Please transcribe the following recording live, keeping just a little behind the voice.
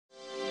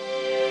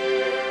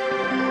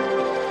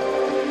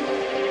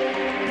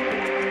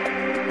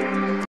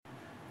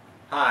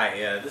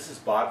Hi, this is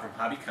Bob from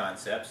Hobby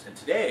Concepts, and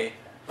today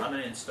I'm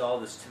going to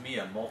install this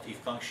Tamiya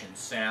multifunction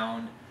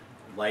sound,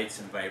 lights,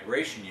 and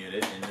vibration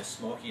unit in this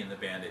Smokey and the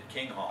Bandit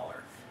King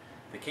Hauler.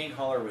 The King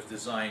Hauler was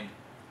designed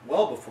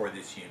well before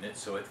this unit,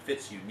 so it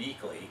fits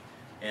uniquely,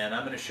 and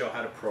I'm going to show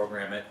how to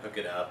program it, hook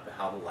it up,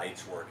 how the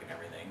lights work and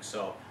everything.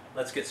 So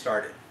let's get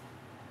started.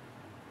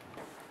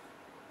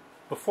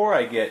 Before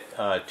I get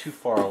too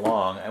far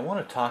along, I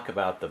want to talk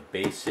about the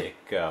basic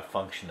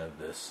function of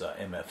this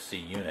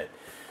MFC unit.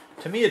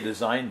 Tamiya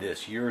designed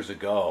this years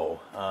ago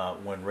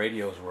when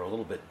radios were a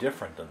little bit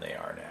different than they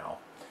are now.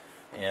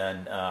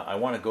 And I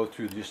want to go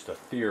through just a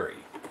theory.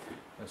 I'm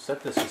going to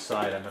set this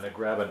aside. I'm going to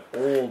grab an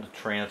old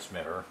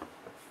transmitter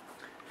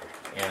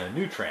and a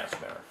new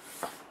transmitter.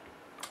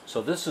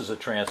 So this is a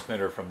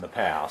transmitter from the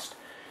past.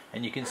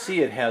 And you can see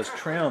it has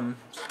trims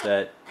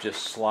that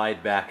just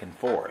slide back and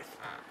forth.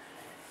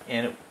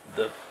 And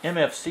the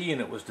MFC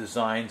unit was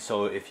designed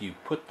so if you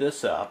put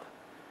this up,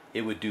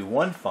 it would do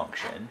one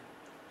function.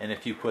 And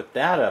if you put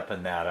that up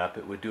and that up,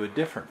 it would do a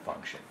different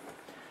function.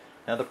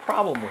 Now the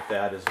problem with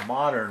that is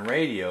modern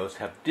radios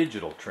have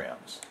digital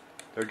trims.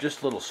 They're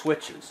just little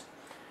switches.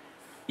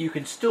 You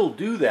can still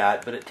do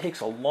that, but it takes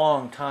a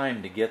long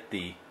time to get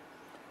the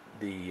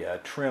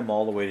trim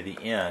all the way to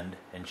the end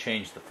and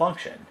change the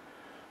function.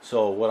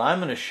 So what I'm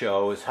going to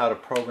show is how to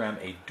program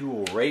a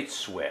dual rate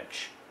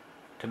switch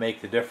to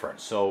make the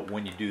difference. So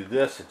when you do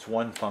this, it's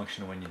one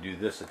function. When you do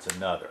this, it's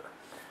another.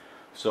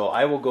 So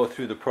I will go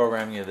through the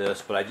programming of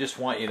this, but I just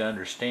want you to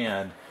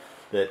understand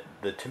that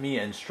the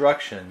Tamiya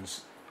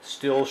instructions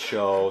still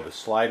show the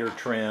slider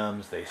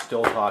trims. They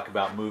still talk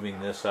about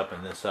moving this up,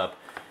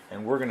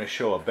 and we're going to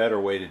show a better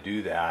way to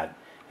do that.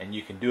 And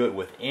you can do it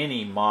with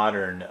any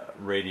modern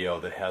radio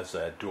that has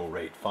a dual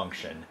rate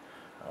function.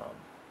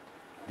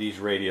 These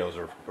radios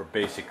are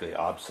basically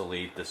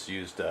obsolete. This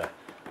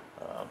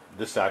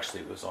this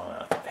actually was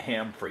on a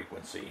ham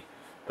frequency.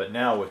 But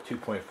now with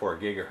 2.4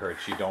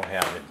 gigahertz, you don't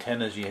have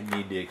antennas you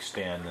need to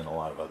extend and a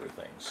lot of other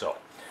things. So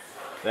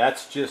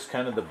that's just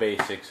kind of the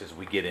basics as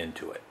we get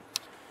into it.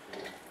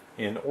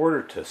 In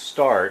order to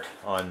start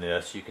on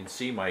this, you can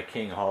see my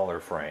King Hauler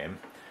frame.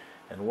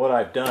 And what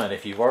I've done,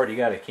 if you've already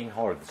got a King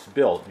Hauler that's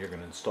built and you're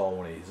going to install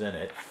one of these in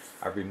it,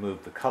 I've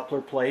removed the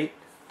coupler plate,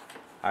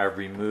 I've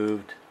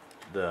removed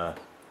the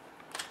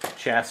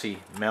chassis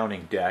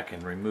mounting deck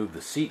and removed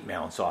the seat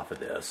mounts off of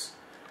this.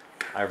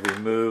 I've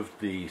removed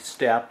the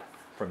step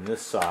from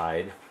this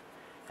side,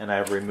 and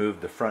I've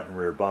removed the front and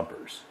rear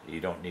bumpers. You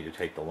don't need to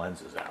take the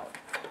lenses out.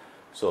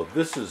 So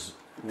this is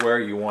where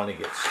you want to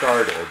get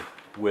started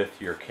with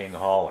your King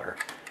Hauler.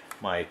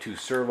 My two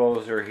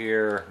servos are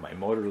here, my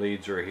motor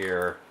leads are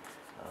here.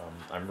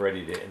 I'm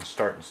ready to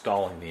start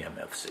installing the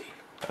MFC.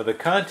 For the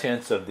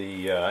contents of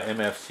the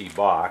MFC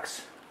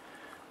box,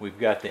 we've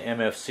got the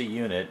MFC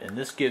unit, and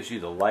this gives you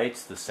the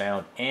lights, the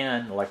sound,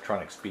 and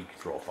electronic speed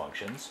control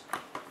functions.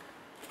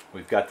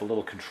 We've got the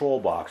little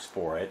control box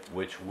for it,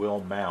 which will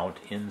mount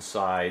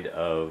inside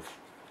of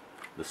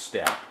the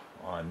step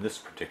on this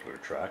particular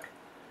truck.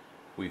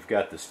 We've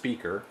got the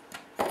speaker.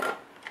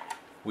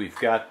 We've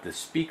got the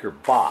speaker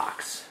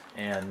box,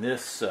 and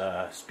this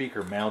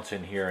speaker mounts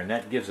in here, and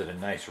that gives it a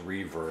nice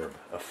reverb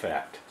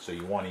effect. So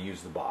you want to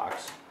use the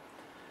box.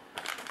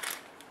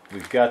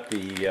 We've got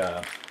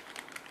the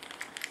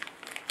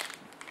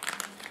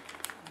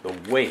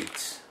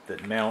weights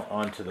that mount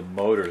onto the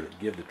motor that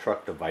give the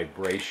truck the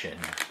vibration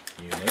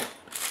unit.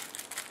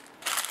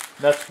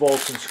 Nuts,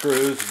 bolts, and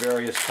screws,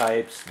 various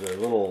types. The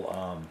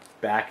little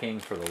backing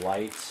for the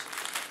lights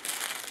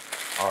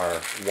are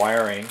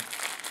wiring.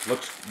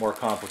 Looks more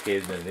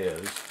complicated than it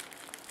is.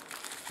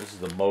 This is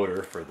the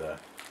motor for the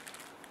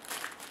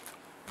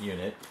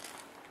unit.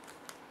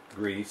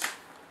 Grease.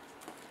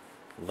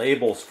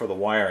 Labels for the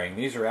wiring.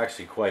 These are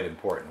actually quite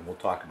important. We'll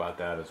talk about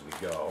that as we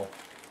go.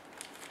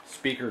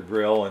 Speaker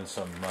grill and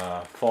some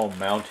foam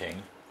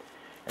mounting.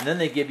 And then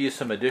they give you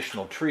some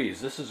additional trees.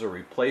 This is a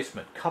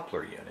replacement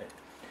coupler unit.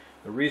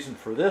 The reason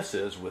for this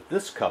is with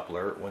this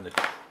coupler, when the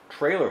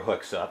trailer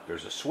hooks up,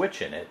 there's a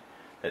switch in it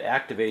that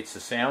activates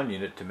the sound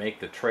unit to make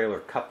the trailer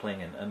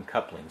coupling and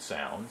uncoupling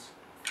sounds.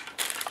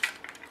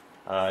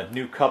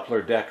 New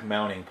coupler deck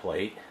mounting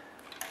plate.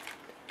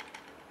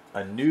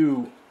 A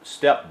new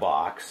step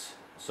box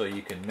so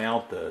you can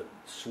mount the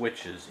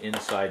switches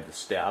inside the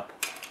step.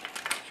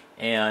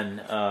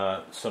 And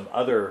some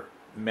other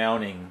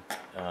mounting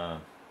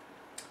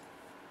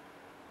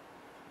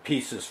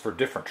pieces for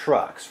different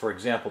trucks. For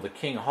example, the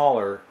King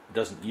Hauler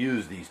doesn't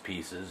use these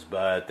pieces,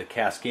 but the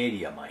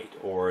Cascadia might,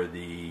 or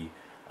the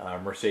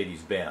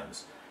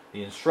Mercedes-Benz.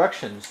 The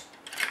instructions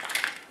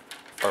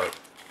are,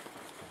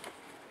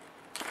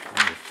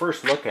 when you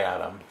first look at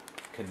them,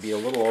 can be a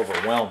little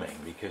overwhelming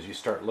because you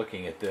start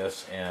looking at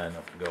this and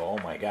go, oh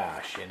my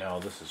gosh, you know,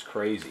 this is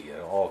crazy.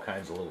 All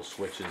kinds of little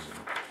switches and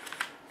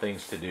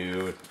things to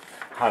do,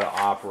 how to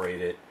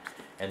operate it.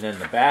 And then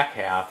the back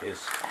half is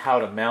how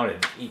to mount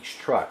it in each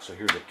truck. So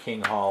here's a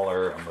King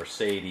Hauler, a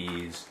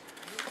Mercedes.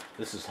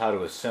 This is how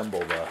to assemble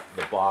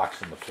the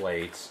box and the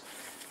plates,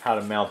 how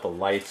to mount the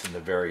lights in the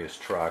various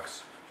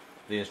trucks.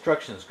 the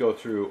instructions go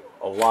through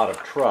a lot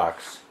of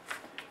trucks,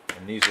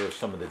 and these are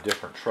some of the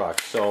different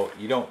trucks. So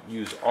you don't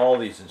use all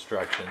these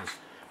instructions,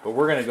 but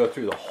we're going to go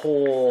through the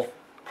whole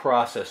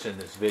process in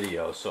this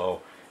video.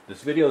 So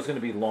this video is going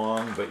to be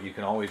long, but you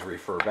can always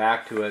refer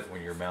back to it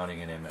when you're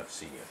mounting an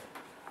MFC unit.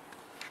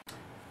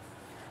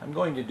 I'm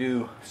going to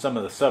do some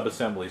of the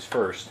sub-assemblies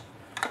first.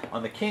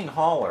 On the King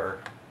Hauler,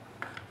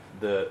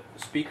 the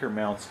speaker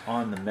mounts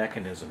on the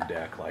mechanism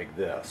deck like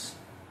this,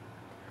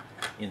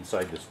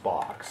 inside this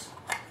box.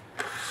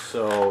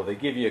 So they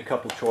give you a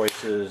couple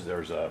choices.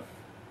 There's a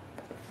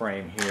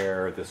frame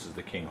here. This is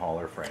the King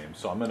Hauler frame.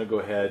 So I'm going to go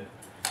ahead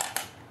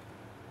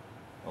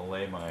and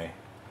lay my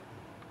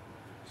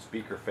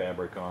speaker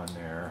fabric on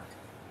there.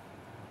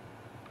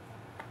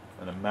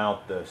 I'm going to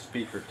mount the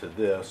speaker to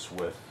this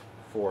with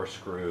 4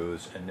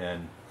 screws and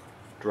then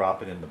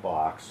drop it in the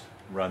box,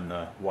 run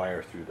the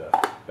wire through the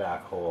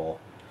back hole,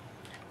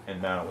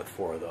 and mount it with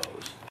 4 of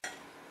those.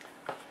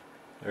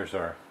 There's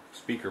our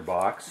speaker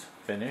box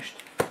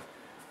finished.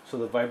 So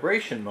the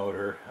vibration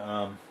motor,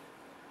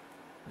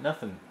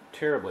 nothing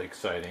terribly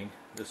exciting.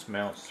 This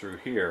mounts through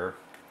here,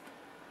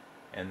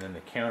 and then the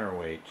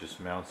counterweight just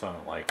mounts on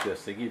it like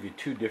this. They give you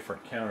 2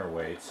 different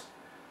counterweights.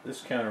 This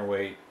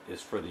counterweight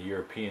is for the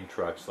European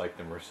trucks like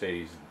the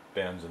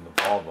Mercedes-Benz and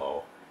the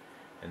Volvo,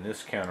 and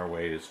this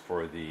counterweight is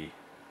for the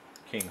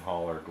King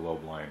Hauler,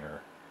 Globeliner,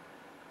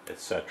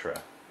 etc.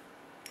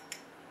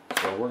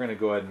 So we're going to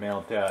go ahead and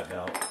mount that.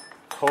 Now,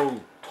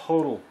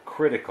 total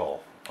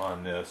critical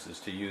on this is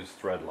to use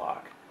thread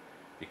lock,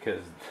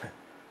 because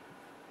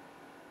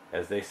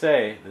as they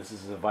say, this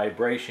is a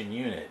vibration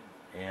unit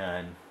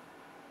and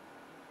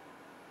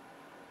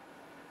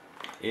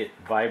it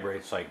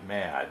vibrates like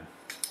mad.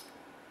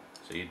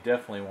 So you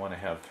definitely want to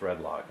have thread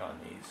lock on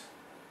these.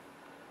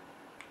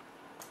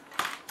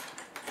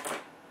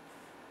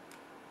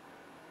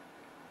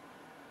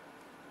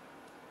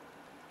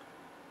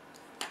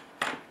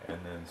 And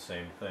then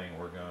same thing,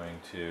 we're going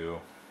to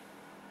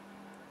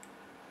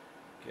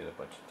get a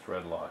bunch of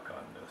thread lock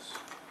on this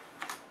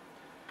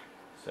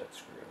set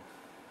screw.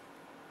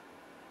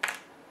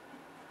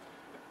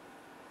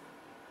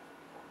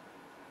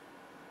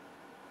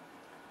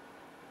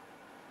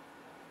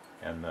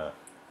 And the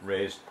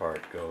raised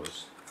part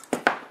goes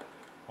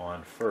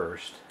on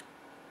first,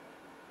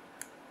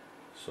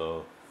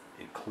 so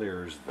it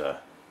clears the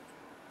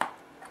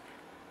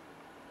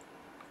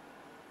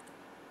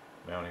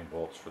mounting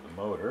bolts for the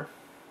motor.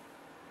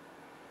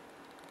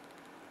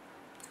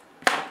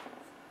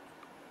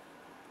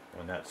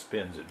 When that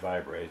spins, it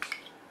vibrates.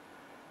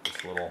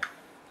 This little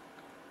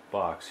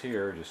box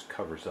here just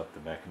covers up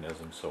the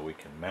mechanism so we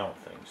can mount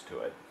things to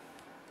it.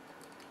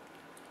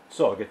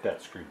 So I'll get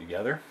that screwed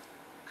together.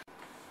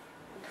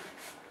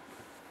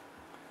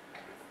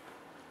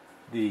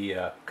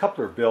 The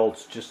coupler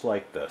builds just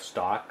like the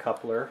stock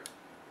coupler,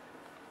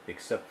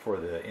 except for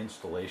the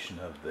installation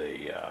of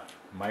the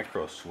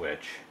micro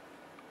switch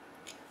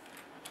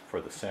for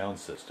the sound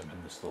system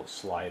in this little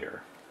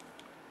slider.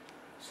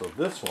 So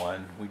this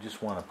one, we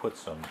just want to put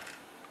some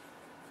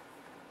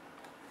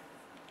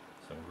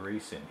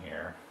grease in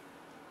here,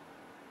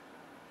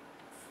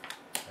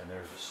 and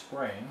there's a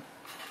spring.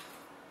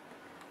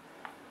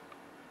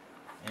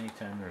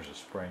 Anytime there's a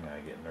spring, I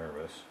get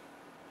nervous.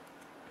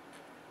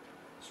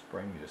 The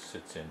spring just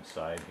sits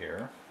inside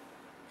here.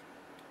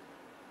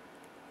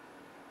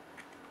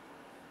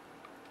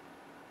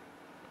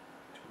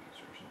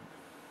 Tweezers.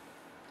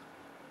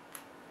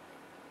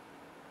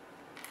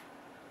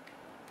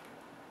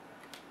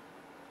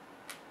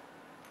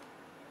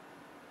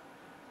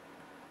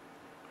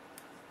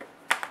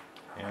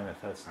 And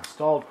if that's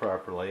installed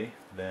properly,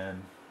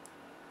 then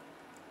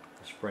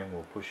the spring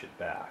will push it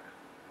back.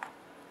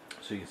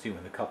 So you can see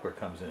when the coupler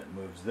comes in, it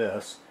moves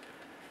this,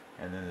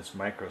 and then this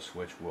micro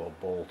switch will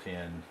bolt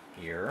in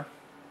here,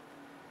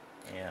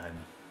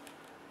 and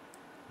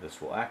this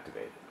will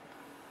activate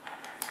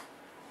it.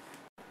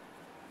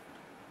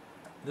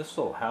 This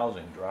little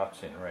housing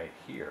drops in right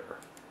here,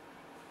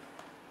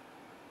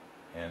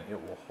 and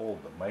it will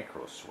hold the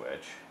micro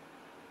switch.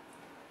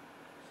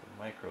 So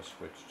the micro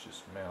switch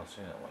just mounts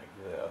in it like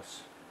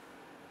this.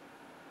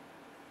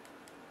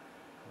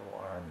 Little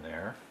arm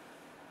there.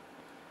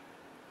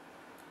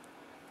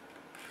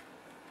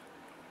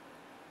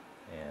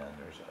 And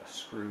there's a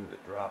screw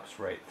that drops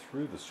right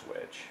through the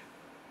switch.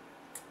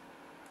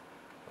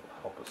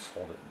 It'll help us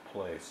hold it in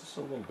place. It's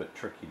a little bit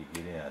tricky to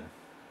get in.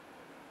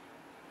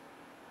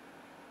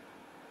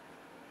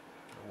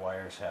 The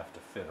wires have to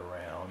fit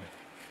around.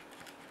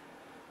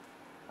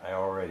 I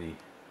already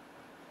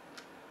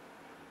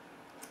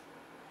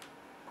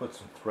put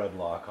some thread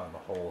lock on the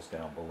holes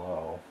down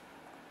below.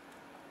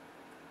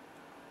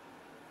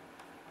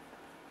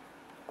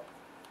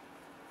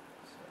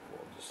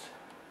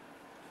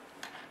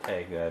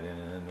 Tag that in,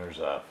 and then there's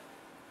a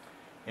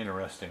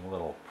interesting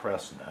little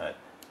press nut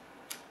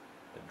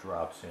that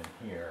drops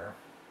in here.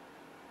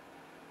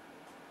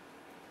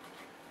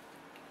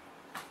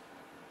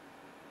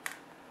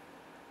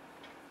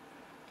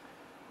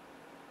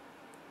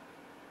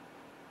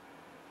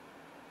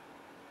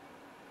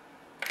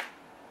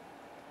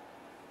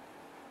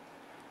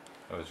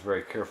 I was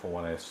very careful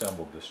when I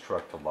assembled this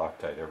truck to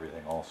Loctite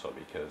everything also,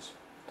 because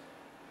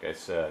like I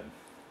said,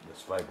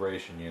 this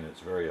vibration unit is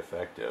very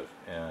effective,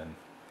 and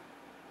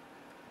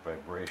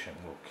vibration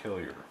will kill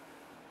your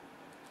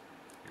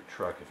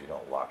truck if you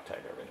don't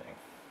Loctite everything.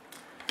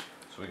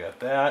 So we got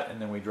that,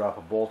 and then we drop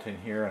a bolt in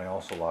here, and I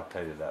also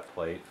Loctited that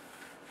plate.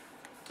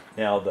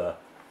 Now the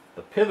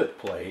pivot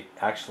plate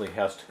actually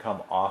has to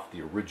come off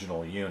the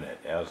original unit,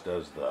 as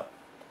does the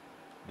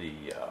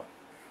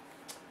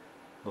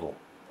little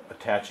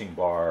attaching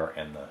bar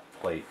and the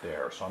plate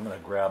there. So I'm going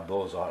to grab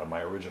those out of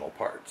my original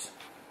parts.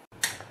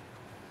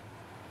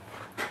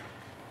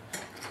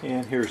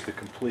 And here's the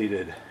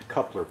completed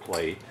coupler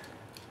plate.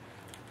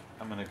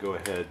 I'm going to go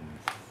ahead and,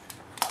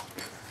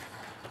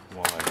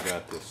 while I've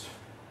got this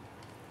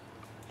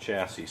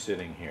chassis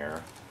sitting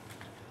here,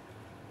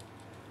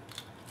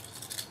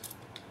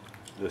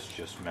 this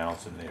just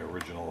mounts in the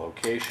original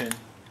location.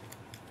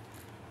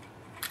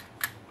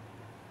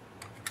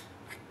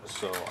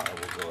 So I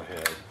will go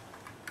ahead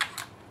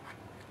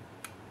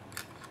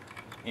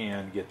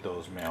and get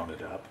those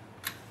mounted up.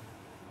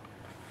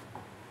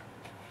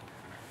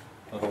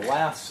 Now the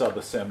last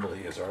sub-assembly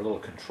is our little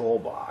control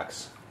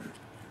box.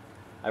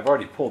 I've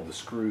already pulled the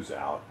screws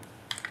out,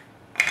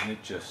 and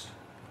it just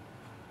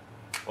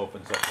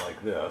opens up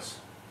like this.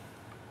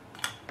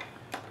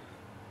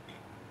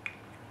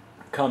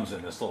 It comes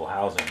in this little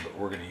housing, but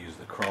we're going to use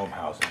the chrome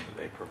housing that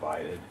they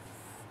provided.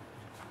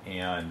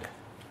 And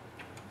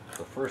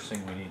the first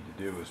thing we need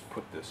to do is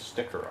put this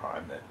sticker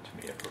on that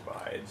Tamiya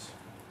provides.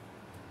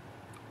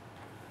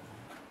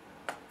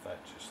 That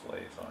just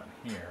lays on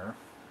here.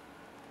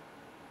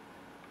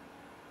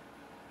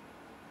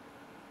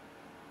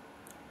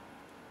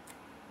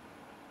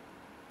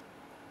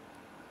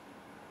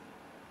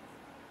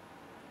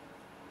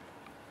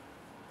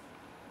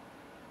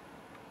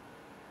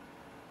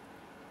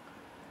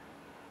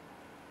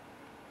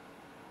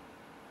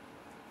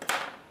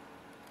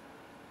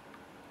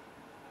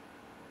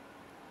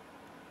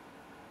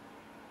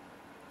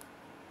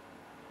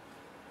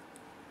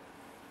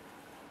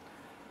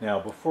 Now,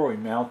 before we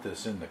mount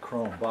this in the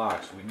chrome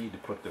box, we need to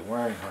put the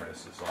wiring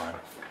harnesses on.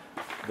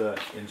 The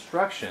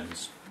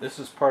instructions, this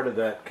is part of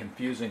that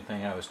confusing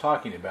thing I was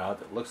talking about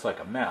that looks like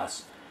a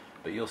mess,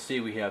 but you'll see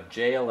we have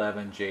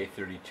J11,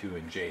 J32,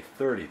 and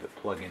J30 that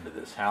plug into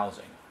this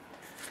housing.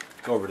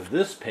 Go over to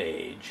this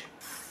page,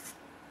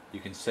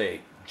 you can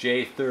say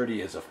J30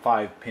 is a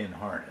 5-pin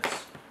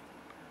harness.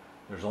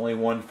 There's only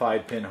one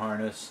 5-pin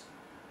harness,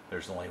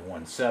 there's only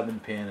one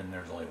 7-pin, and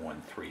there's only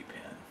one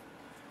 3-pin.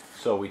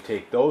 So we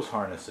take those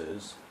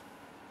harnesses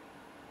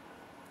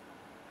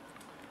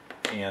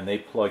and they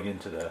plug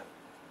into the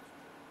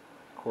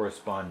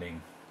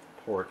corresponding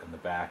port in the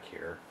back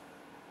here,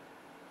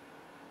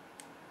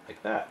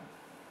 like that.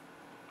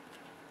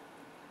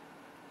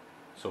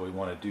 So we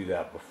want to do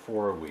that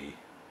before we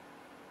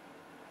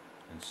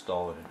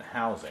install it in the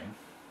housing.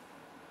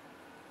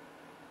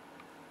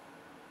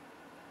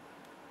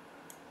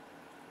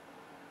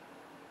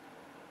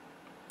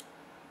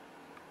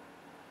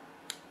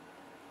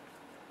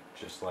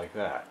 Just like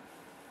that.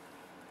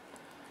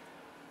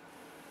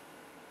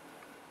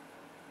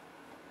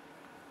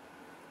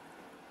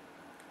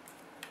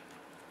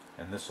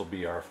 And this will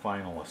be our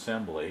final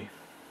assembly.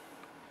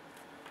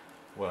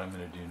 What I'm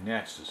going to do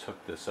next is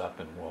hook this up,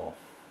 and we'll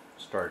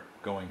start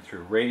going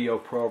through radio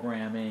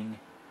programming,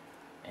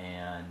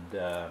 and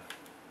that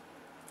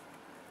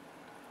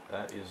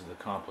is the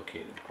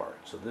complicated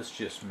part. So this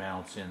just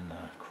mounts in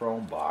the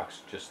chrome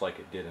box just like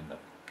it did in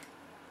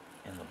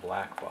the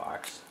black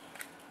box.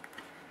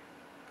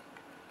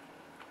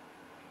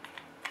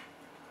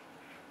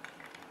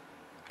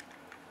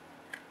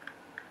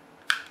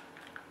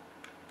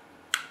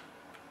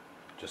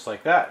 Just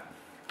like that.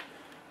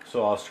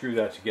 So I'll screw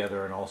that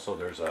together, and also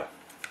there's a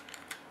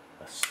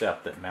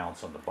step that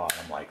mounts on the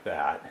bottom like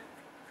that,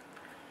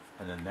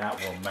 and then that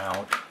will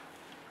mount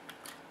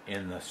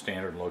in the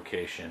standard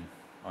location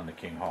on the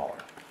King Hauler.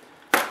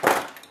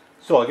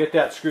 So I'll get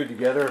that screwed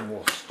together and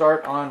we'll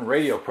start on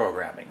radio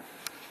programming.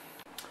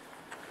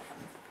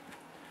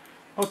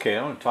 Okay,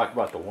 I want to talk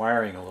about the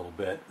wiring a little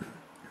bit.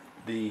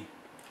 The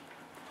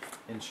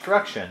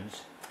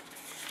instructions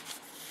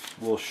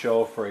will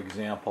show, for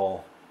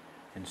example,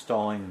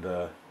 installing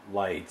the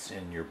lights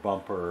in your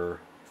bumper,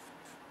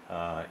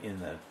 in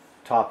the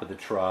top of the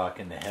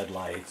truck, in the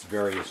headlights,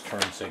 various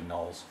turn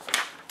signals,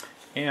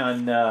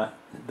 and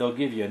they'll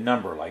give you a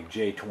number like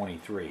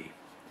J23,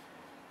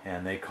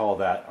 and they call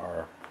that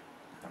our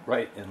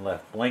right and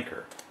left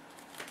blinker.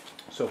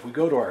 So if we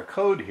go to our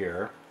code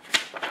here,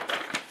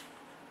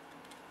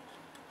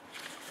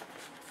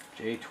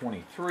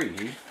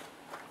 J23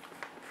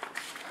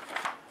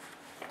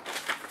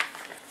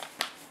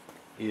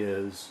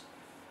 is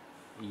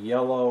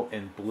yellow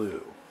and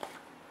blue.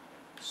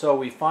 So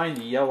we find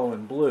the yellow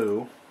and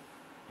blue,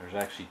 there's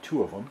actually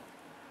two of them,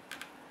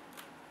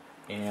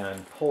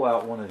 and pull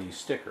out one of these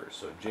stickers.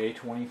 So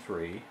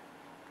J23.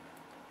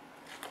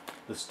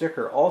 The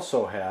sticker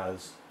also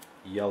has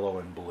yellow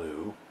and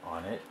blue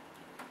on it,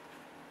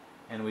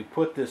 and we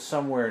put this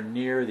somewhere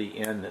near the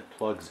end that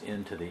plugs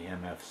into the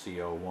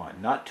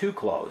MFC-01. Not too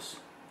close.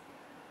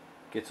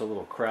 Gets a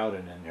little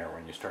crowded in there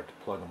when you start to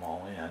plug them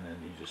all in,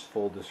 and you just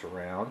fold this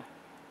around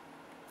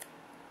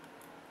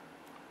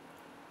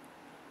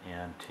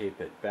and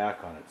tape it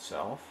back on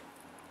itself.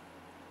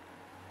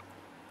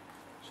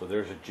 So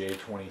there's a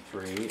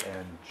J23,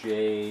 and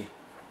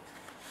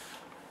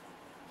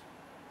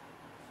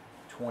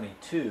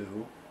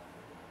J22,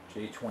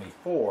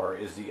 J24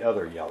 is the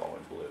other yellow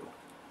and blue.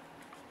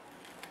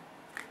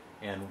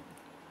 And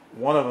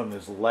one of them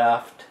is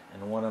left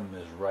and one of them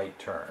is right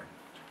turn.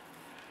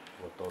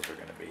 What those are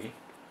going to be.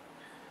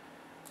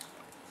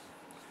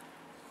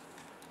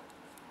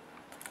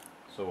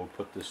 So we'll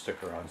put this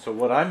sticker on. So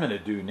what I'm going to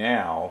do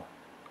now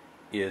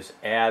is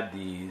add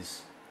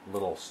these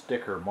little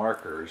sticker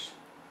markers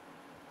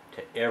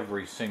to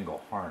every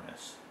single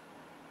harness,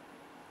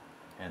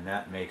 and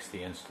that makes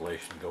the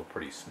installation go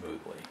pretty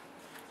smoothly.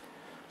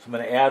 So I'm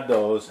going to add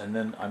those, and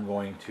then I'm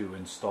going to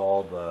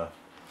install the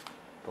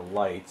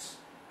lights.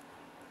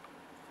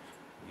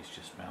 These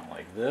just mount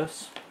like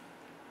this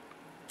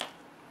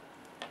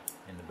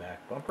in the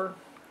back bumper,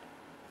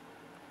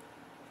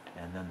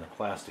 and then the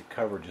plastic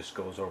cover just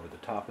goes over the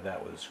top of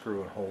that with a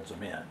screw and holds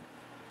them in.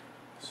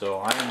 So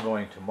I am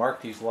going to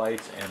mark these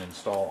lights and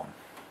install them.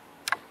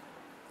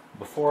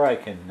 Before I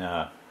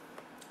can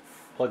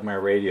plug my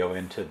radio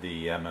into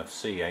the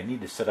MFC, I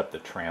need to set up the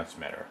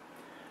transmitter.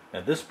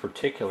 Now this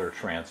particular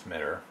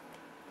transmitter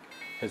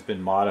has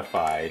been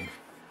modified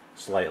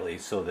slightly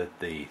so that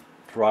the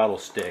throttle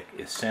stick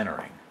is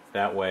centering.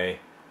 That way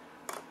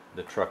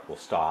the truck will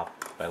stop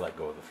if I let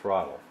go of the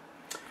throttle.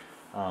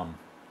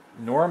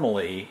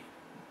 Normally,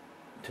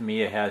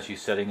 Tamiya has you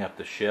setting up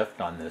the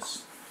shift on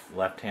this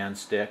left-hand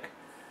stick,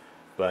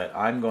 but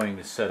I'm going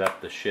to set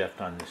up the shift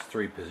on this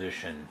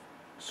 3-position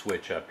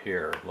switch up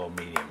here, low,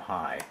 medium,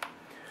 high.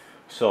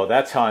 So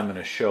that's how I'm going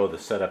to show the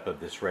setup of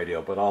this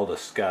radio, but I'll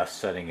discuss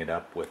setting it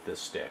up with this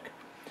stick.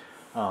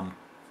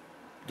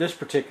 This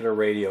particular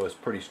radio is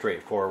pretty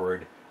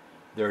straightforward.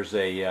 There's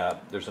a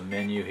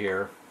menu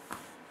here,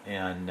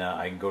 and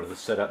I can go to the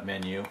setup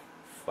menu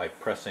by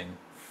pressing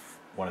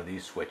one of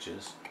these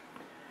switches.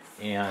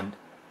 And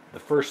the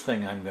first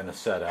thing I'm going to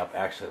set up,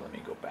 actually let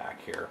me go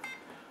back here,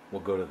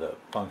 we'll go to the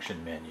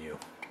function menu.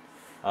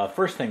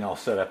 First thing I'll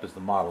set up is the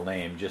model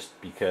name, just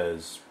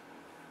because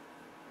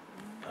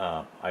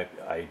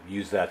I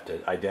use that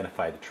to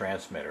identify the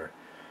transmitter.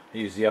 I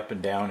use the up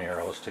and down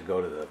arrows to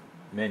go to the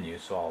menu,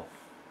 so I'll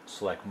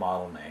select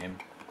model name,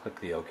 click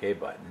the OK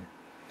button,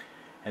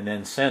 and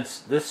then since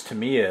this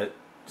Tamiya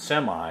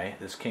Semi,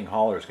 this King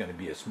Hauler, is going to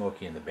be a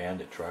Smokey and the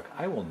Bandit truck,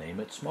 I will name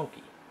it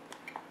Smokey.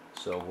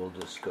 So we'll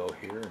just go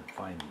here and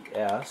find the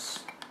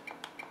S,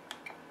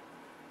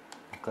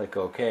 click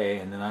OK,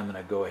 and then I'm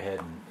going to go ahead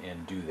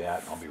and do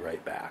that, and I'll be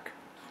right back.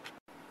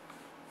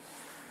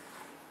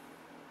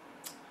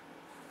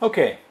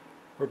 Okay,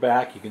 we're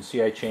back. You can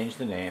see I changed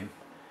the name.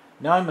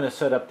 Now I'm going to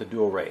set up the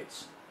dual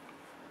rates.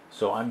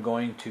 So I'm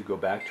going to go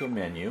back to a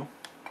menu.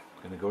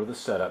 I'm going to go to the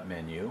setup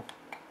menu.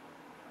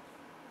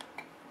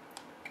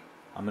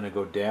 I'm going to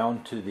go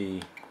down to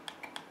the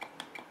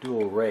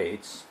dual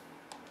rates,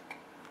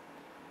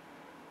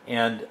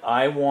 and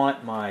I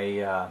want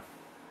my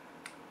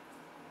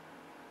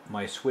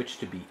my switch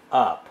to be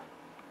up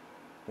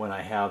when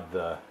I have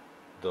the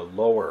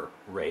lower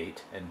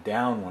rate and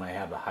down when I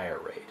have the higher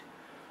rate.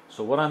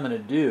 So what I'm going to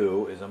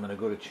do is I'm going to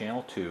go to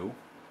channel 2,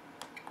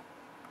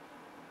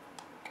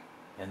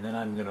 and then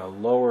I'm going to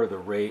lower the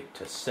rate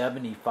to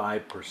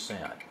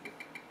 75%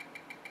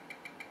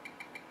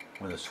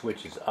 when the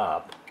switch is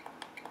up,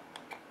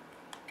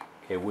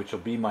 okay, which will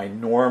be my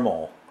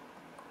normal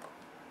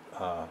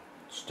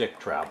stick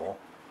travel.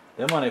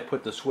 Then when I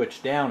put the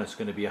switch down, it's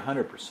going to be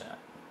 100%.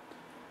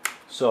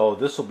 So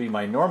this will be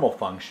my normal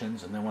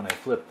functions, and then when I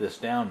flip this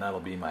down, that'll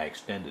be my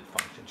extended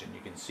functions, and you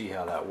can see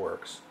how that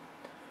works.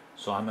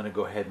 So I'm going to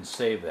go ahead and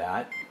save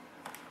that.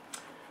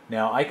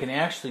 Now I can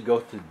actually go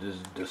to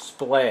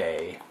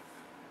display,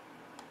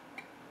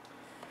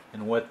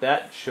 and what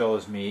that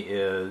shows me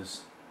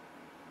is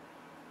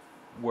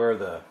where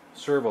the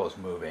servo is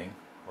moving,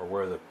 or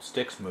where the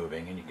stick's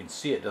moving, and you can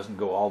see it doesn't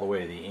go all the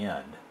way to the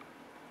end.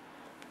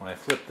 When I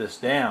flip this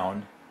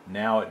down,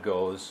 now it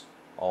goes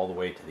all the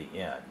way to the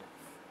end.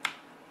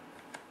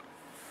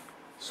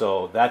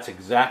 So that's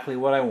exactly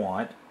what I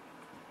want,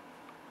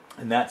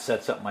 and that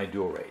sets up my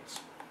dual rates.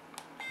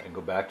 I can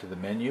go back to the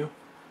menu.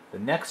 The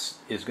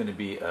next is going to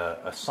be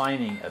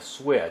assigning a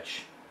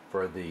switch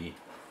for the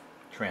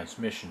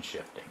transmission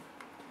shifting.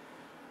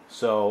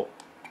 So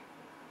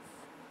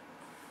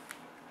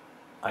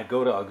I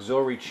go to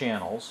auxiliary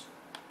channels,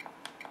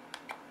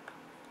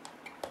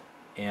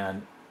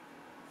 and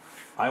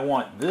I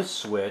want this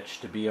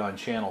switch to be on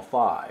channel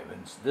 5,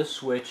 and this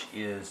switch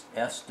is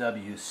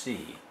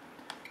SWC.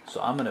 So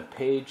I'm going to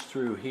page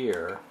through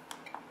here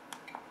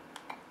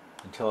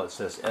until it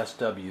says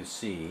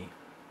SWC,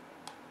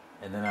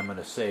 and then I'm going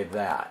to save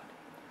that.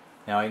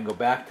 Now I can go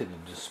back to the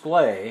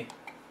display,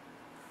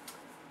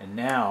 and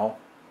now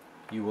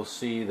you will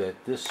see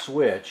that this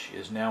switch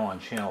is now on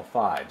channel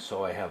 5.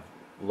 So I have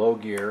low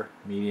gear,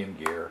 medium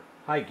gear,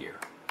 high gear.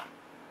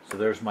 So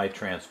there's my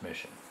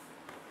transmission.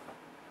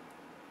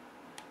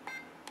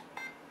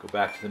 Go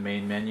back to the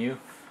main menu.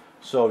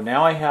 So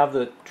now I have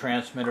the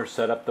transmitter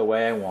set up the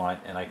way I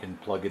want, and I can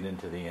plug it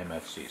into the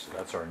MFC. So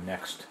that's our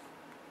next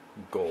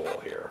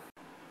goal here.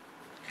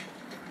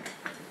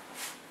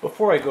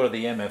 Before I go to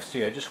the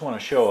MFC, I just want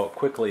to show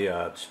quickly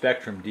a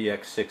Spectrum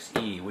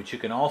DX6E, which you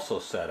can also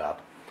set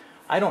up.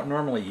 I don't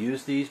normally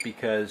use these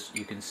because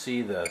you can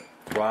see the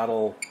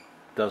throttle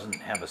doesn't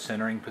have a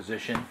centering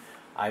position.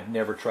 I've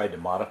never tried to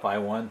modify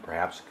one.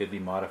 Perhaps it could be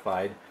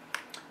modified.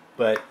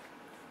 But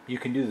you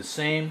can do the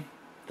same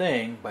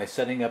thing by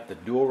setting up the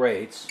dual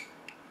rates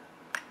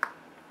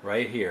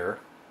right here,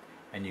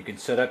 and you can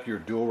set up your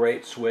dual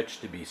rate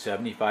switch to be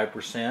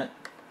 75%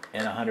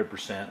 and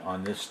 100%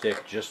 on this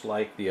stick, just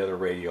like the other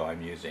radio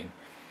I'm using.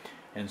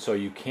 And so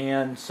you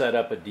can set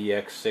up a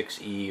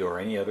DX6E or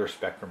any other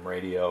Spectrum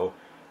radio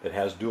that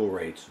has dual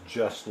rates,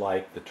 just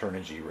like the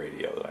Turnigy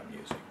radio that I'm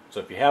using. So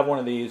if you have one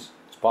of these,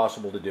 it's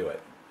possible to do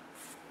it.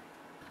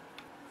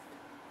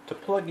 To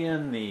plug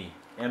in the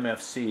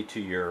MFC to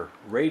your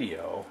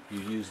radio,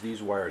 you use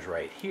these wires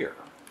right here.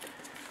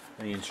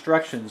 And the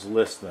instructions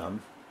list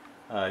them.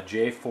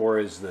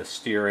 J4 is the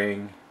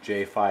steering,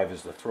 J5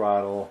 is the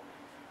throttle,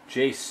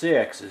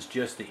 J6 is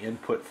just the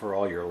input for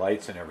all your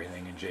lights and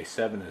everything, and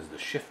J7 is the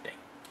shifting.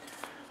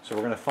 So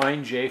we're going to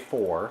find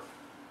J4.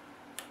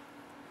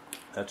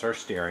 That's our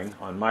steering.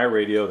 On my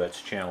radio, that's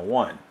channel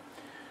 1.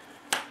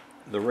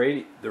 The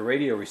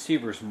radio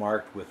receiver is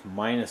marked with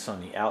minus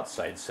on the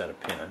outside set of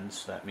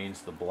pins. That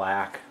means the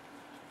black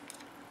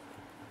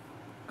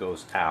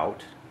goes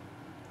out.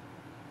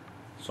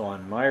 So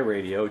on my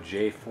radio,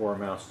 J4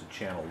 mounts to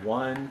channel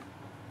 1,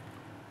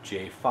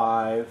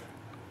 J5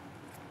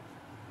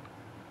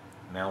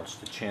 mounts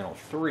to channel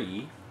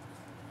 3.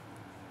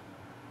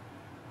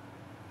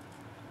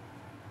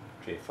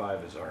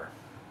 J5 is our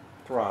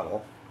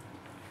throttle.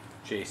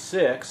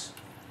 J6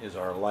 is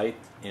our light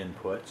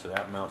input, so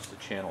that mounts to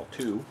channel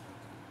 2.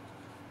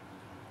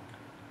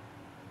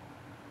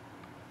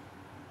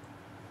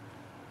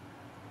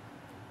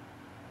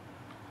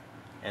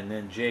 And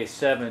then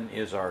J7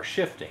 is our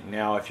shifting.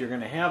 Now, if you're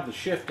going to have the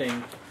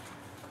shifting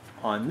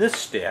on this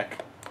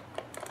stick,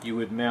 you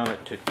would mount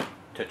it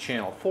to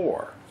channel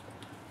 4.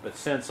 But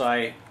since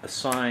I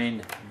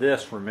assigned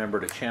this,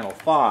 remember, to channel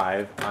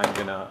 5, I'm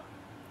going to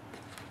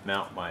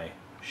mount my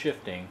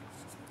shifting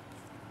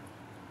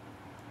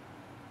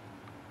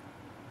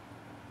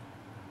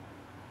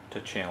to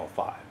channel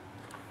 5.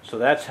 So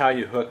that's how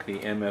you hook the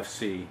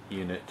MFC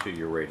unit to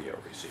your radio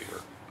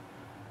receiver.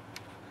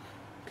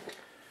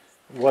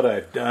 What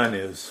I've done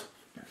is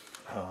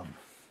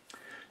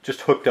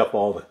just hooked up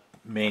all the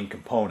main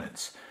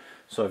components.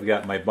 So I've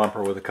got my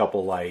bumper with a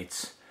couple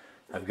lights.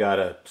 I've got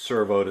a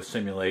servo to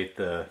simulate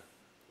the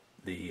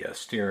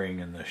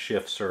steering and the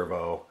shift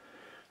servo.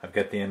 I've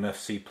got the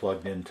MFC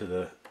plugged into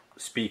the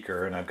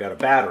speaker, and I've got a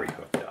battery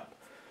hooked up.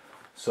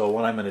 So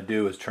what I'm going to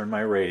do is turn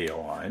my radio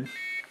on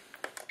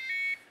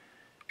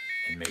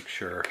and make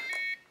sure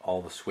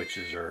all the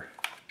switches are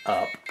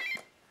up.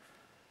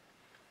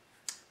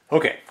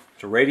 Okay,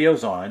 so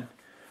radio's on.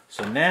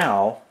 So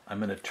now I'm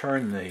going to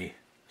turn the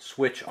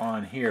switch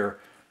on here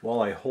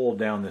while I hold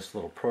down this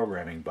little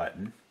programming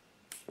button,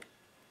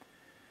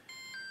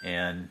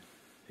 and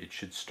it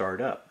should start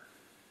up.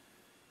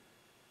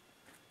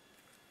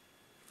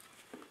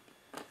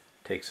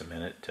 Takes a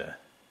minute to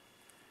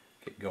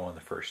get going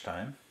the first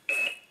time.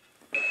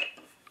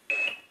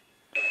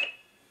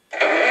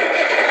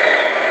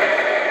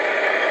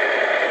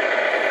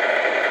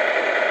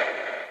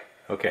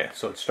 Okay,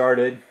 so it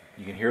started.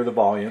 You can hear the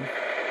volume.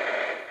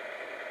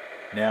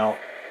 Now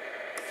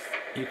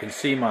you can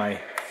see my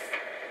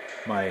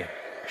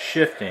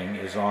shifting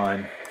is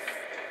on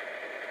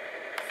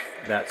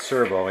that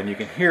servo, and you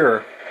can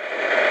hear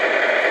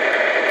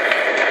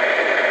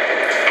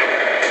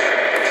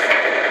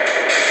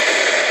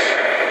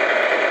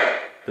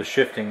the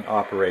shifting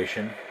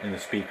operation in the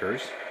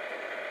speakers.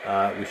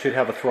 We should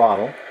have a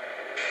throttle.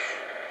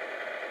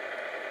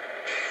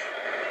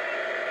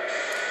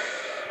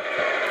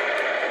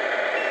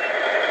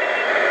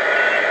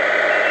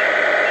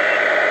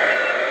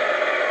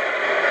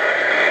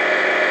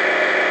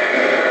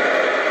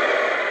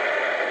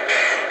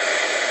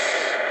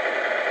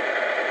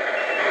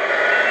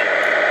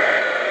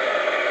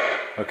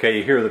 Okay,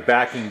 you hear the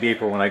backing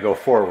beeper when I go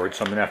forward,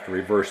 so I'm going to have to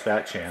reverse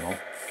that channel.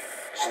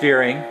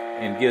 Steering,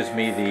 and gives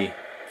me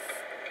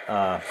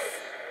the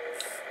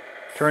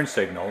turn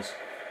signals.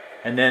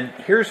 And then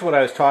here's what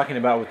I was talking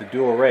about with the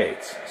dual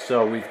rates.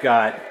 So we've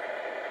got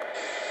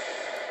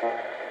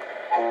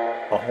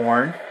a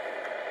horn,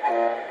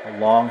 a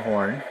long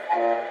horn,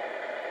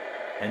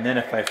 and then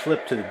if I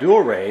flip to the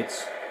dual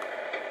rates,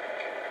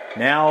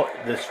 now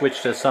the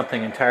switch does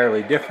something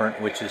entirely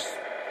different, which is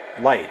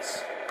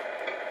lights.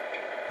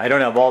 I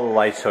don't have all the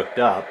lights hooked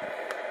up.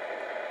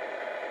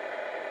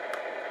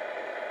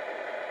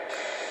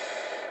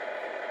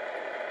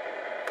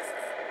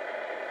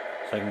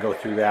 So I can go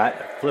through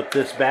that, flip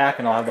this back,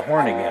 and I'll have the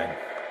horn again.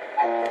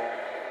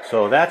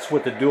 So that's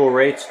what the dual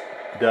rates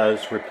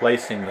does,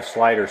 replacing the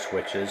slider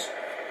switches.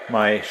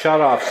 My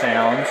shut-off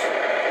sounds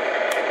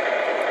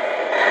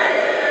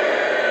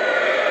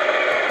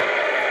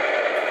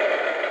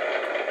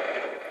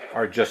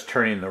are just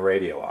turning the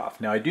radio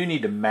off. Now I do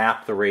need to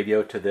map the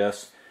radio to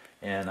this,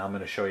 and I'm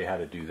going to show you how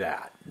to do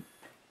that.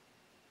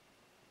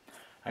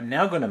 I'm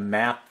now going to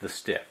map the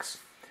sticks.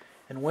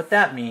 And what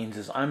that means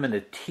is I'm going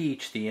to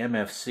teach the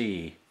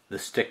MFC the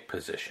stick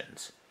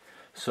positions.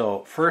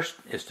 So first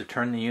is to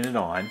turn the unit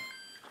on,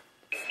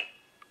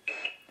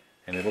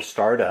 and it'll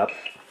start up.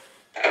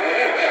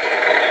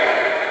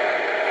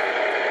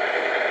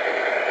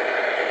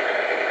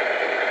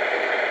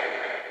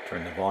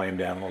 Turn the volume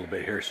down a little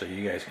bit here so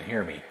you guys can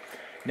hear me.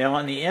 Now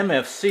on the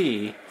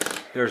MFC,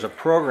 there's a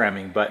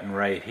programming button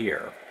right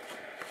here.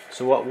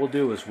 So what we'll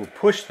do is we'll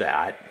push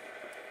that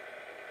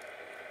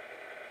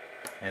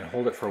and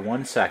hold it for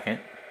 1 second,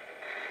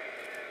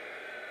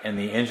 and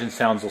the engine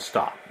sounds will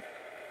stop.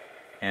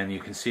 And you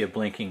can see a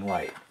blinking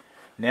light.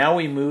 Now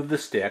we move the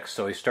stick,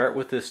 so we start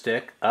with this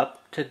stick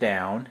up to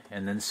down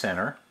and then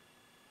center,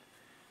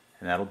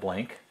 and that'll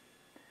blink.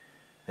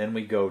 Then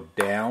we go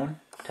down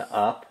to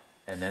up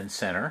and then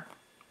center,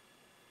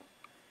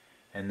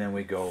 and then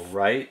we go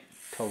right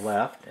to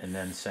left and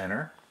then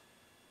center,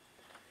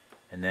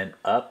 and then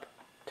up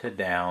to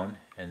down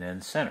and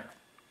then center.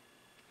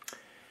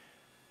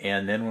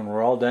 And then when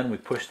we're all done, we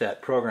push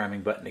that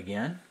programming button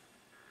again.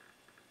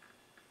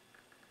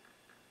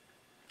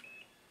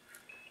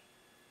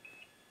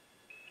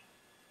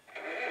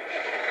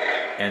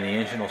 And the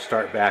engine will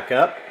start back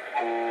up.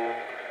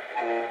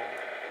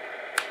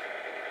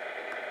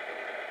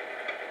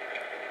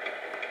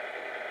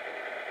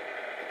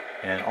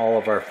 And all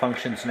of our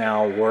functions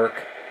now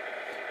work.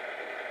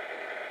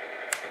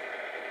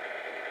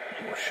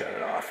 We'll shut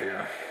it off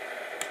here.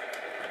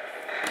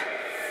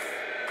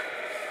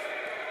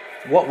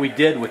 What we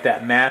did with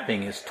that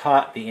mapping is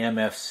taught the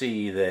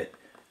MFC that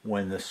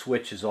when the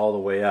switch is all the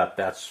way up,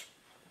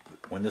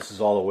 when this is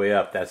all the way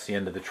up, that's the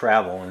end of the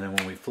travel, and then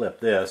when we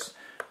flip this,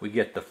 we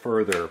get the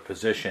further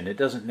position. It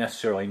doesn't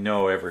necessarily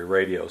know every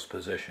radio's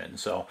position,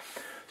 so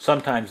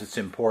sometimes it's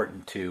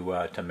important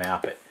to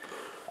map it.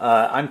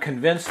 I'm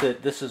convinced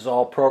that this is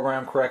all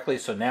programmed correctly,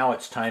 so now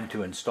it's time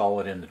to install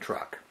it in the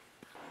truck.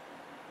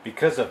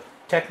 Because of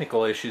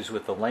technical issues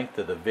with the length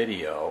of the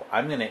video,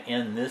 I'm going to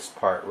end this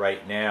part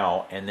right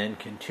now and then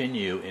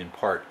continue in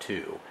part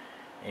 2.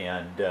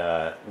 And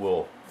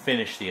we'll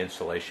finish the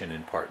installation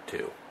in part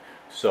 2.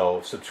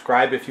 So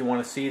subscribe if you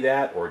want to see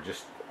that, or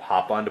just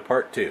hop on to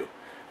part 2.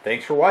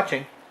 Thanks for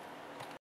watching.